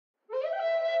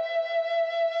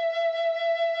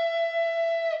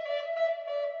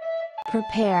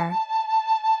Prepare.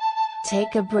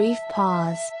 Take a brief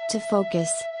pause to focus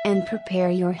and prepare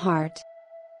your heart.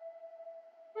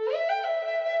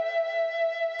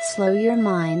 Slow your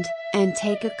mind and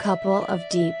take a couple of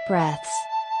deep breaths.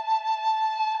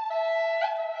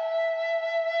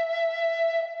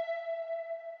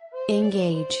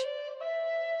 Engage.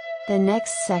 The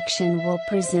next section will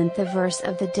present the verse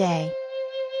of the day.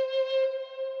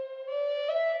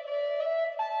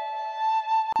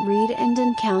 Read and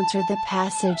encounter the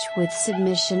passage with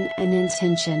submission and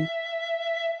intention.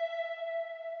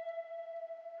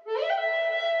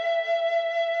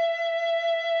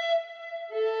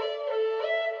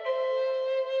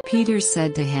 Peter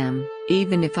said to him,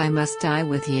 "Even if I must die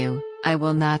with you, I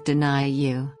will not deny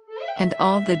you." And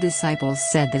all the disciples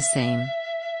said the same.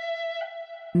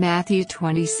 Matthew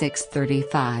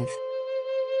 26:35.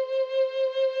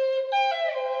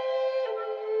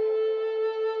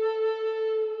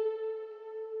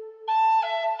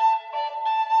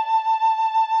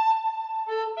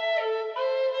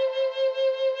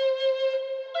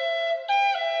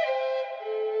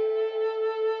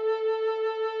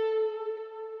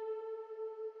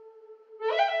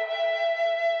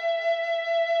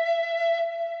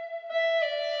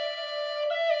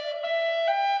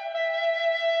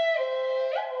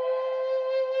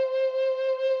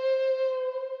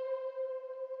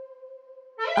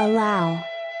 Allow.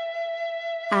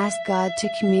 Ask God to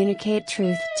communicate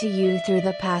truth to you through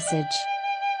the passage.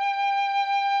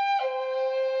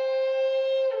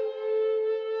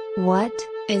 What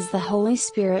is the Holy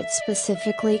Spirit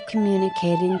specifically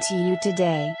communicating to you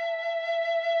today?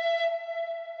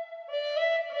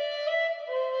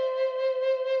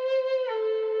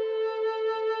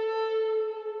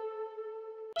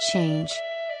 Change.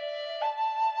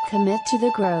 Commit to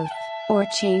the growth or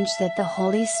change that the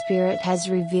Holy Spirit has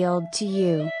revealed to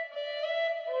you.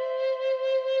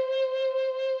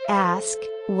 Ask,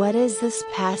 what is this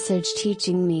passage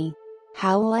teaching me?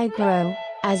 How will I grow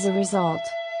as a result?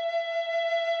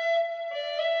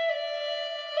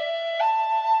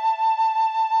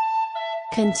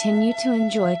 Continue to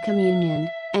enjoy communion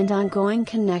and ongoing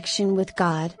connection with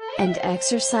God, and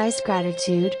exercise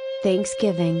gratitude,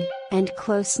 thanksgiving, and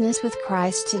closeness with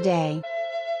Christ today.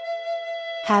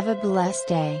 Have a blessed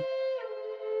day.